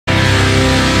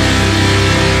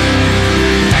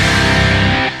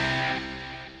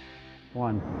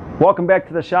everyone. Welcome back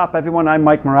to the shop, everyone. I'm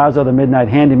Mike Morazzo, the Midnight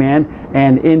Handyman,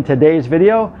 and in today's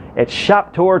video, it's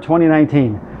Shop Tour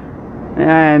 2019.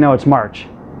 I know it's March,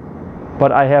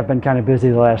 but I have been kind of busy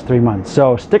the last 3 months,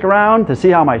 so stick around to see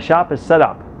how my shop is set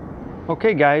up.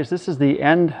 Okay guys, this is the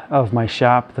end of my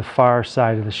shop, the far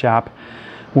side of the shop,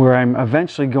 where I'm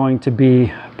eventually going to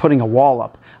be putting a wall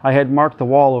up. I had marked the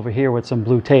wall over here with some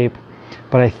blue tape,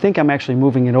 but I think I'm actually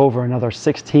moving it over another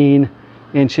 16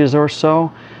 inches or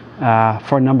so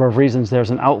for a number of reasons.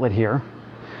 There's an outlet here,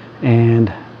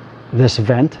 and this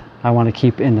vent I want to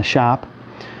keep in the shop,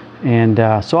 and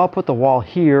so I'll put the wall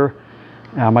here.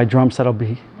 My drum set will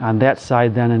be on that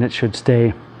side then, and it should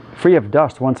stay free of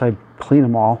dust once I clean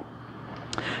them all.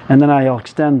 And then I'll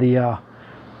extend the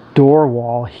door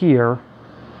wall here,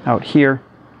 out here,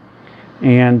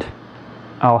 and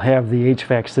I'll have the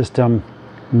HVAC system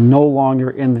no longer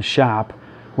in the shop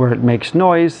where it makes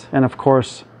noise, and of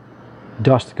course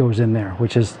dust goes in there,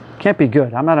 which can't be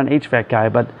good. I'm not an HVAC guy,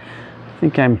 but I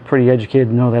think I'm pretty educated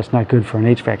to know that's not good for an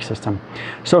HVAC system.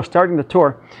 So starting the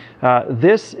tour,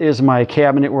 this is my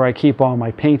cabinet where I keep all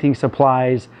my painting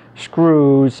supplies,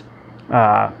 screws,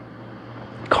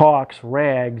 caulks,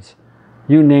 rags,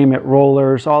 you name it,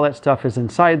 rollers, all that stuff is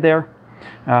inside there.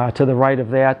 To the right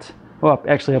of that, well,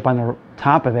 actually up on the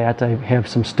top of that, I have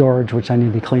some storage which I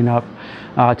need to clean up.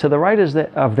 To the right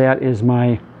of that is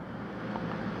my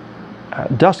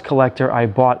dust collector I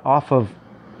bought off of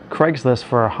Craigslist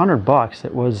for $100.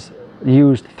 It was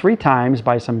used 3 times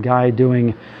by some guy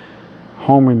doing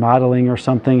home remodeling or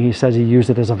something. He says he used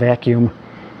it as a vacuum.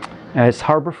 It's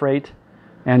Harbor Freight,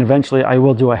 and eventually I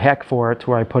will do a hack for it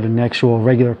where I put an actual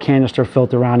regular canister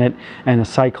filter on it and a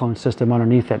cyclone system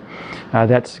underneath it.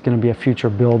 That's going to be a future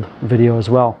build video as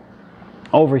well.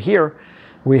 Over here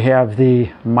we have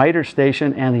the miter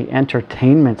station and the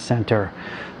entertainment center.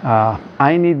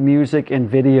 I need music and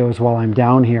videos while I'm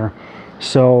down here,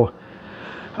 so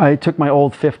I took my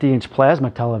old 50-inch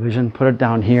plasma television, put it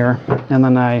down here, and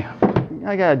then I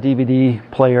got a DVD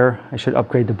player. I should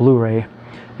upgrade to Blu-ray,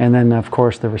 and then of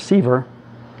course the receiver,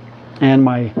 and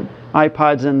my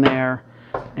iPod's in there,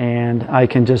 and I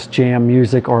can just jam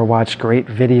music or watch great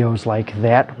videos like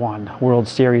that one, World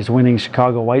Series winning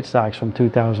Chicago White Sox from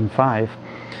 2005.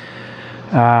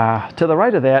 To the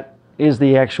right of that is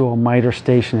the actual miter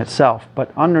station itself,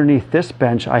 but underneath this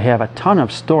bench I have a ton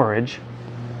of storage.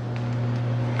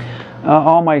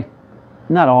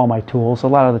 Not all my tools, a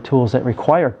lot of the tools that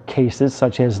require cases,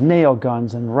 such as nail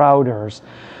guns and routers,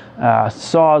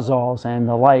 sawzalls and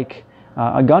the like.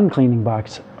 A gun cleaning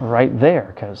box right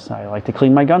there, because I like to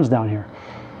clean my guns down here.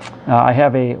 I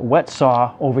have a wet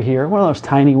saw over here, one of those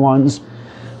tiny ones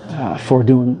for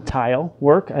doing tile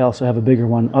work. I also have a bigger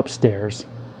one upstairs.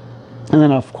 And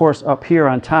then of course up here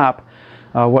on top,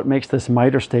 what makes this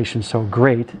miter station so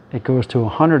great, it goes to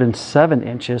 107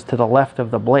 inches to the left of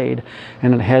the blade,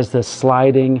 and it has this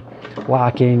sliding,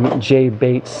 locking,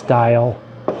 J-Bates style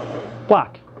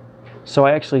block. So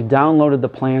I actually downloaded the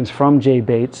plans from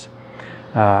J-Bates,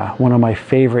 one of my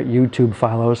favorite YouTube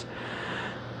follows.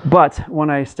 But when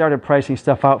I started pricing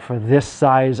stuff out for this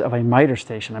size of a miter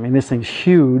station, I mean, this thing's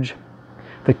huge.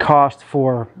 The cost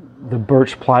for the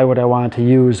birch plywood I wanted to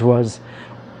use was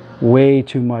way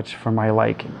too much for my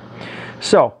liking.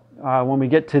 So when we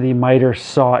get to the miter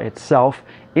saw itself,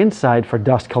 inside for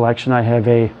dust collection I have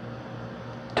a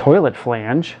toilet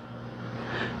flange,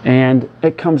 and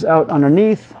it comes out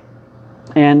underneath,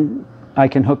 and I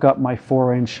can hook up my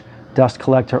 4-inch dust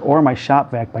collector or my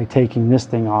shop vac by taking this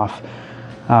thing off.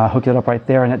 Hook it up right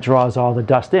there, and it draws all the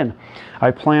dust in.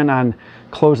 I plan on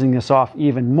closing this off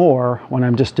even more when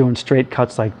I'm just doing straight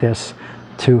cuts like this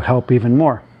to help even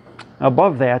more.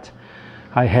 Above that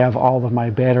I have all of my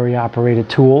battery operated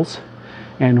tools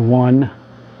and one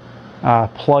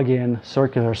plug-in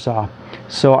circular saw.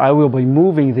 So I will be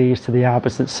moving these to the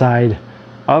opposite side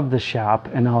of the shop,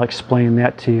 and I'll explain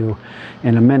that to you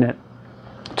in a minute.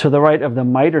 To the right of the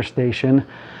miter station,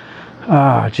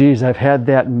 geez, I've had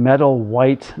that metal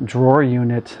white drawer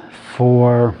unit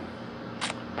for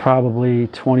probably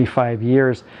 25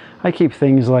 years. I keep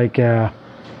things like, you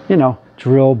know,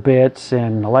 drill bits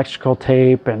and electrical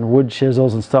tape and wood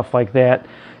chisels and stuff like that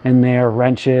in there,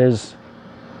 wrenches,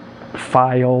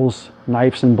 files,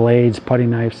 knives and blades, putty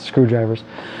knives, screwdrivers.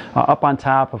 Up on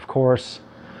top, of course,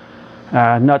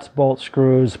 nuts, bolts,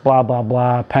 screws, blah, blah,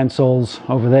 blah, pencils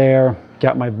over there.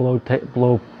 Got my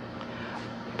propane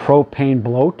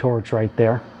blowtorch right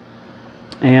there.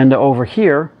 And over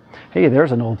here, hey,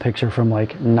 there's an old picture from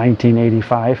like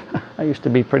 1985. I used to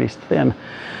be pretty thin.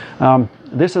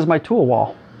 This is my tool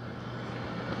wall.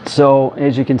 So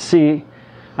as you can see,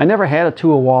 I never had a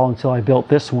tool wall until I built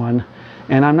this one,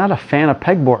 And I'm not a fan of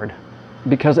pegboard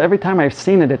because every time I've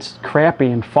seen it, it's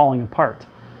crappy and falling apart.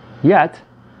 Yet,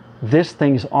 this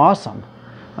thing's awesome.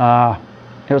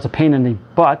 It was a pain in the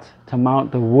butt to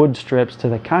mount the wood strips to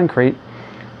the concrete,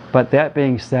 but that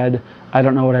being said, I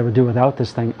don't know what I would do without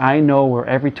this thing. I know where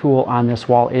every tool on this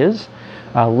wall is.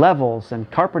 Levels and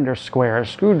carpenter squares,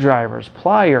 screwdrivers,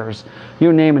 pliers,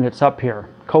 you name it, it's up here.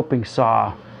 Coping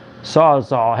saw,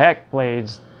 sawzall, hack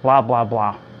blades, blah, blah,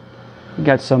 blah.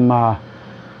 Got some,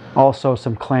 also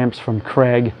some clamps from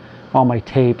Craig, all my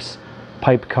tapes,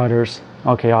 pipe cutters,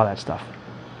 okay, all that stuff.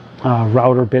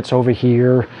 Router bits over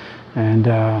here and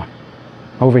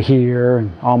over here,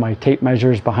 and all my tape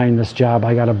measures behind this job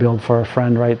I got to build for a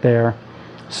friend right there.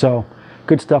 So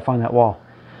good stuff on that wall.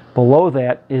 Below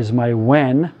that is my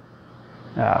Wen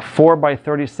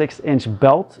 4x36-inch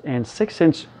belt and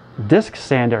 6-inch disc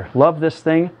sander. Love this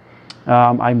thing.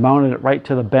 I mounted it right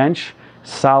to the bench,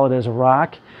 solid as a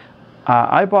rock.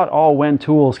 I bought all Wen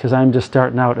tools because I'm just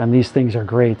starting out, and these things are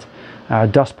great.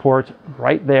 Dust port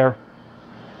right there.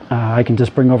 I can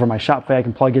just bring over my shop vac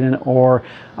and plug it in, or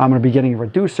I'm going to be getting a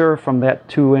reducer from that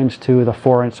 2-inch to the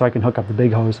 4-inch so I can hook up the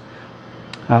big hose.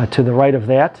 To the right of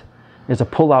that is a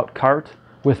pull-out cart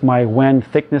with my Wen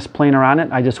thickness planer on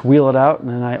it. I just wheel it out and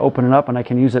then I open it up and I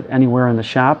can use it anywhere in the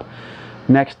shop.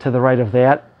 Next to the right of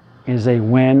that is a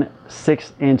Wen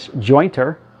 6-inch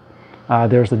jointer.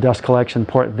 There's the dust collection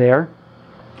port there.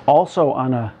 Also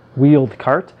on a wheeled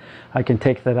cart, I can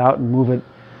take that out and move it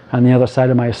on the other side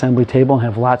of my assembly table and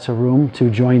have lots of room to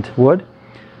joint wood.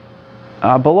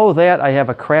 Below that I have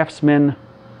a Craftsman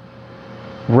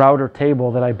router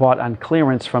table that I bought on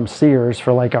clearance from Sears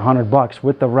for like $100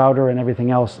 with the router and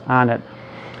everything else on it.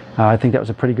 I think that was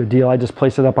a pretty good deal. I just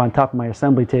placed it up on top of my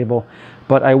assembly table,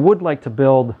 but I would like to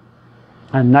build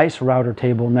a nice router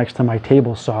table next to my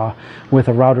table saw with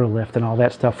a router lift and all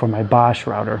that stuff for my Bosch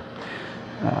router.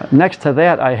 Next to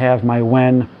that I have my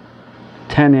Wen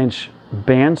 10-inch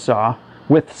bandsaw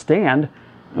with stand,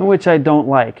 which I don't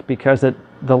like because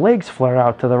the legs flare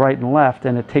out to the right and left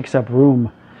and it takes up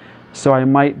room. So I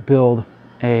might build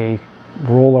a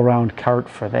roll-around cart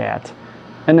for that.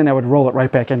 And then I would roll it right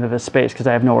back into this space because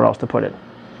I have nowhere else to put it.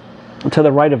 To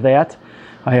the right of that,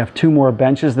 I have 2 more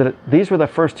benches. These were the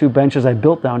first 2 benches I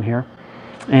built down here.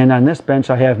 And on this bench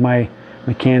I have my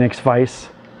mechanics vise.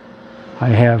 I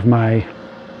have my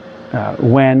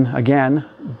Wen, again,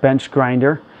 bench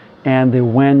grinder, and the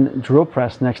Wen drill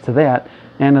press next to that.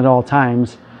 And at all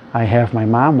times, I have my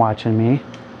mom watching me.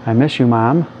 I miss you,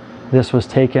 Mom. This was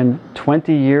taken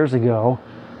 20 years ago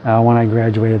when I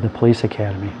graduated the police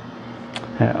academy.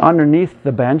 Underneath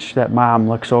the bench that Mom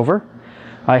looks over,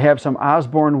 I have some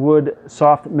Osborne wood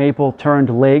soft maple turned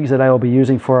legs that I will be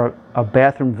using for a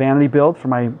bathroom vanity build for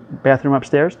my bathroom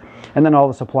upstairs. And then all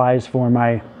the supplies for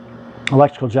my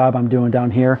electrical job I'm doing down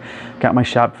here. Got my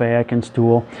shop vac and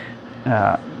stool.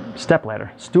 Step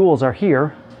ladder. Stools are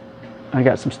here. I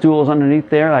got some stools underneath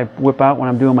there I whip out when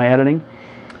I'm doing my editing.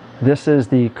 This is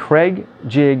the Craig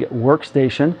Jig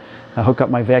workstation. I hook up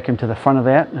my vacuum to the front of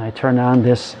that and I turn on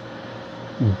this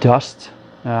dust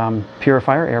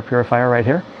purifier, air purifier right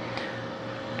here.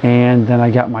 And then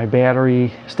I got my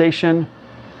battery station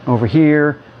over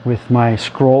here with my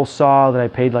scroll saw that I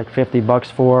paid like $50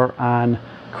 for on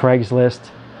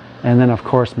Craigslist. And then of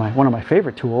course one of my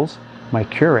favorite tools, my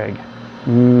Keurig.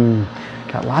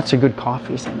 Got lots of good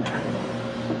coffees in there.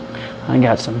 I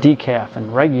got some decaf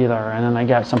and regular, and then I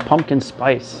got some pumpkin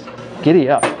spice. Giddy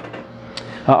up.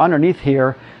 Underneath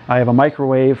here, I have a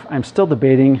microwave. I'm still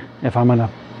debating if I'm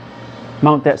gonna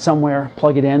mount that somewhere,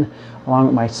 plug it in, along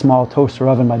with my small toaster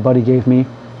oven my buddy gave me.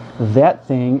 That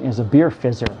thing is a beer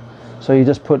fizzer. So you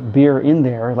just put beer in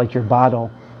there, like your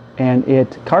bottle, and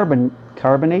it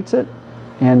carbonates it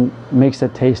and makes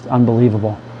it taste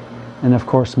unbelievable. And of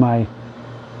course my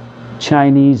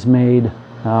Chinese-made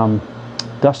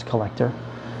dust collector,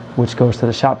 which goes to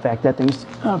the shop vac. That thing's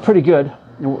pretty good.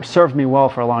 It served me well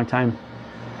for a long time.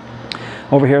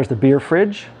 Over here is the beer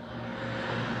fridge.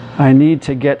 I need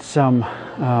to get some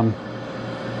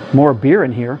more beer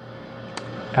in here.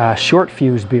 Short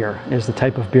fuse beer is the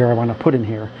type of beer I want to put in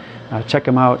here. Check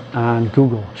them out on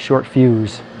Google, Short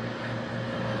Fuse.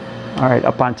 All right,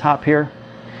 up on top here,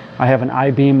 I have an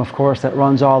I-beam, of course, that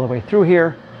runs all the way through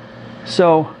here.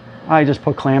 So I just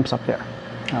put clamps up there.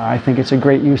 I think it's a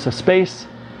great use of space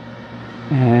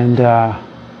and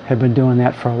have been doing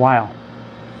that for a while.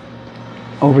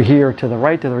 Over here to the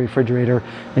right of the refrigerator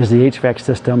is the HVAC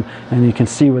system, and you can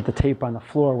see with the tape on the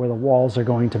floor where the walls are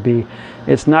going to be.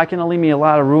 It's not going to leave me a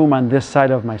lot of room on this side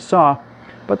of my saw,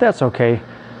 but that's okay.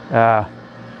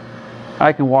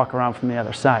 I can walk around from the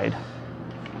other side.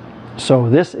 So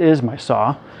this is my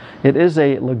saw. It is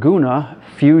a Laguna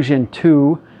Fusion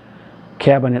 2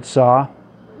 cabinet saw.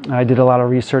 I did a lot of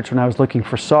research when I was looking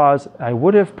for saws. I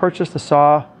would have purchased a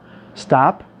saw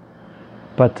stop,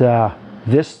 but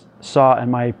this saw, in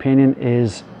my opinion,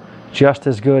 is just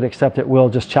as good, except it will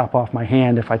just chop off my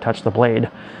hand if I touch the blade,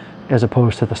 as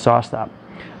opposed to the saw stop.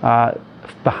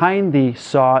 Behind the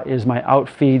saw is my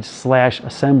outfeed /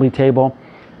 assembly table.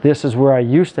 This is where I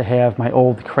used to have my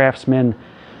old Craftsman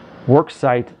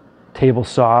worksite table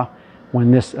saw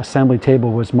when this assembly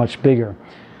table was much bigger.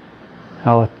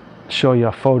 I'll show you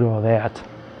a photo of that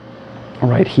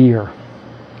right here.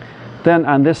 Then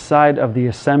on this side of the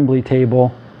assembly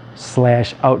table /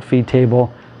 outfeed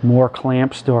table, more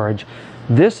clamp storage.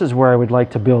 This is where I would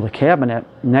like to build a cabinet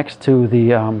next to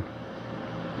the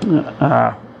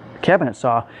cabinet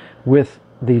saw with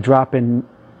the drop-in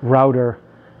router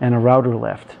and a router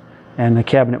lift, and the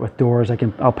cabinet with doors.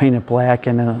 I'll paint it black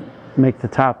and make the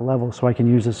top level so I can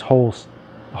use this whole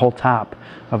top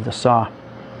of the saw.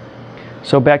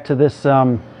 So back to this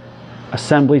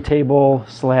assembly table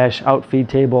 / outfeed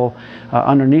table.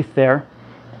 Underneath there,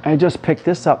 I just picked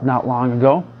this up not long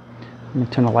ago. Let me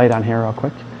turn the light on here real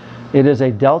quick. It is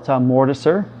a Delta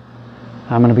Mortiser.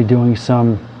 I'm going to be doing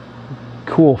some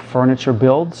cool furniture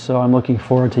builds, so I'm looking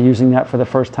forward to using that for the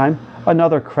first time.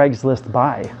 Another Craigslist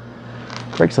buy.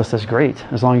 Craigslist is great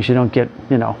as long as you don't get,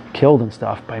 you know, killed and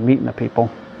stuff by meeting the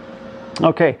people.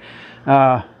 Okay,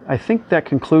 I think that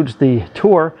concludes the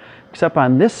tour, except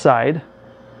on this side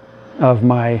of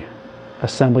my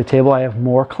assembly table I have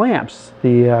more clamps.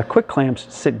 The quick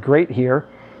clamps sit great here.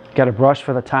 Got a brush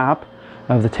for the top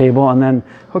of the table, and then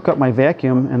hook up my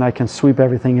vacuum and I can sweep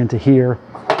everything into here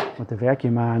with the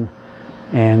vacuum on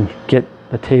and get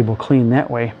the table clean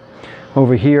that way.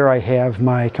 Over here I have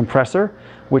my compressor,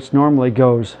 which normally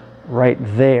goes right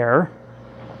there,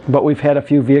 but we've had a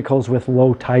few vehicles with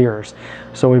low tires,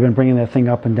 so we've been bringing that thing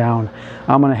up and down.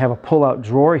 I'm going to have a pull-out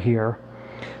drawer here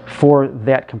for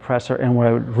that compressor, and what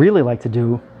I would really like to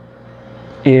do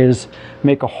is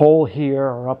make a hole here,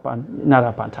 or not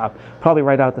up on top, probably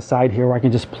right out the side here, where I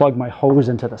can just plug my hose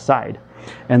into the side,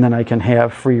 and then I can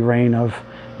have free reign of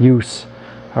use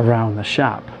around the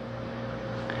shop.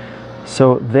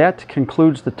 So that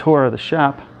concludes the tour of the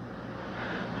shop,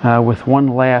 with one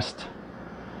last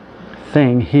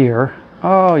thing here.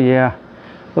 Oh yeah,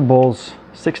 the Bulls,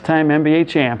 6-time NBA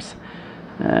champs.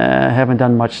 Haven't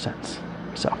done much since.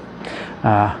 So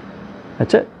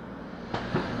that's it.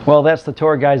 Well, that's the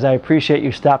tour, guys. I appreciate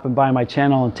you stopping by my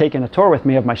channel and taking a tour with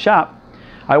me of my shop.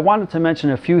 I wanted to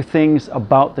mention a few things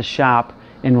about the shop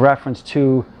in reference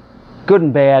to good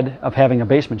and bad of having a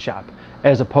basement shop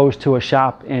as opposed to a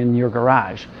shop in your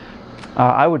garage.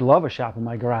 I would love a shop in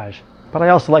my garage, but I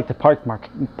also like to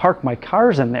park my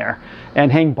cars in there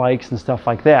and hang bikes and stuff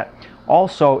like that.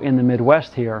 Also in the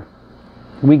Midwest here,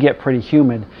 we get pretty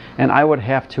humid, and I would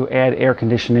have to add air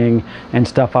conditioning and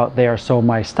stuff out there so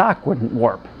my stock wouldn't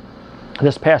warp.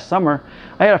 This past summer,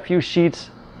 I had a few sheets,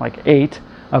 like 8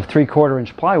 of 3/4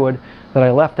 inch plywood, that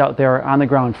I left out there on the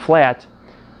ground flat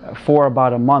for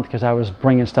about a month because I was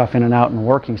bringing stuff in and out and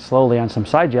working slowly on some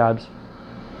side jobs,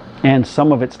 and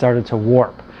some of it started to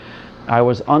warp. I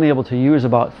was unable to use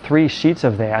about 3 sheets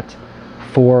of that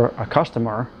for a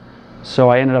customer, so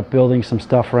I ended up building some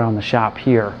stuff around the shop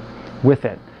here with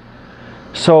it.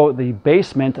 So the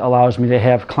basement allows me to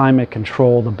have climate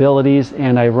controlled abilities,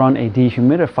 and I run a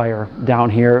dehumidifier down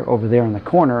here over there in the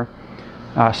corner,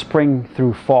 spring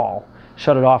through fall.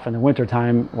 Shut it off in the winter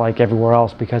time like everywhere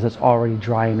else because it's already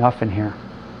dry enough in here.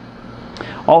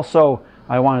 Also,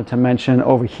 I wanted to mention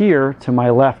over here to my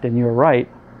left and your right,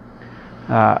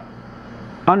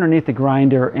 underneath the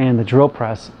grinder and the drill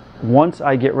press, once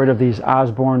I get rid of these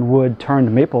Osborne wood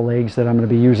turned maple legs that I'm going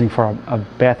to be using for a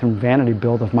bathroom vanity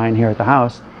build of mine here at the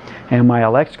house, and my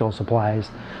electrical supplies,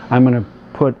 I'm going to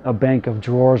put a bank of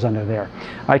drawers under there.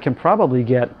 I can probably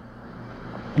get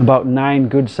about 9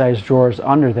 good sized drawers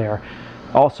under there.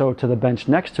 Also to the bench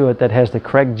next to it that has the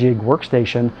Craig Jig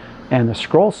workstation and the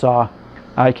scroll saw,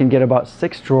 I can get about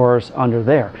 6 drawers under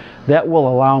there. That will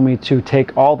allow me to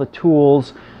take all the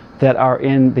tools that are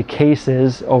in the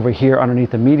cases over here underneath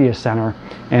the media center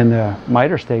and the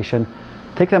miter station,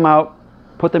 take them out,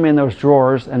 put them in those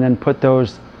drawers, and then put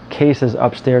those cases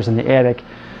upstairs in the attic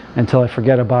until I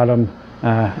forget about them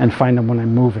and find them when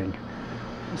I'm moving.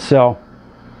 So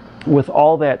with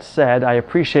all that said, I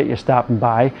appreciate you stopping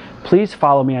by. Please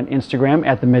follow me on Instagram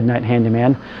at The Midnight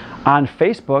Handyman, on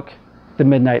Facebook, The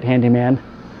Midnight Handyman,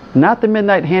 not the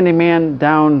Midnight Handyman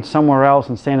down somewhere else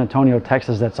in San Antonio,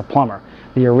 Texas that's a plumber.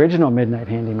 The original Midnight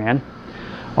Handyman.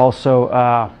 Also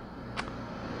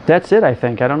that's it, I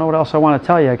think. I don't know what else I want to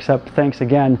tell you, except thanks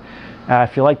again.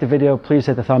 If you like the video, please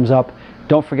hit the thumbs up.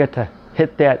 Don't forget to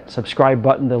hit that subscribe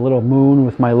button, the little moon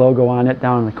with my logo on it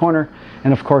down in the corner.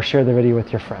 And of course, share the video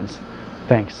with your friends.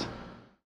 Thanks.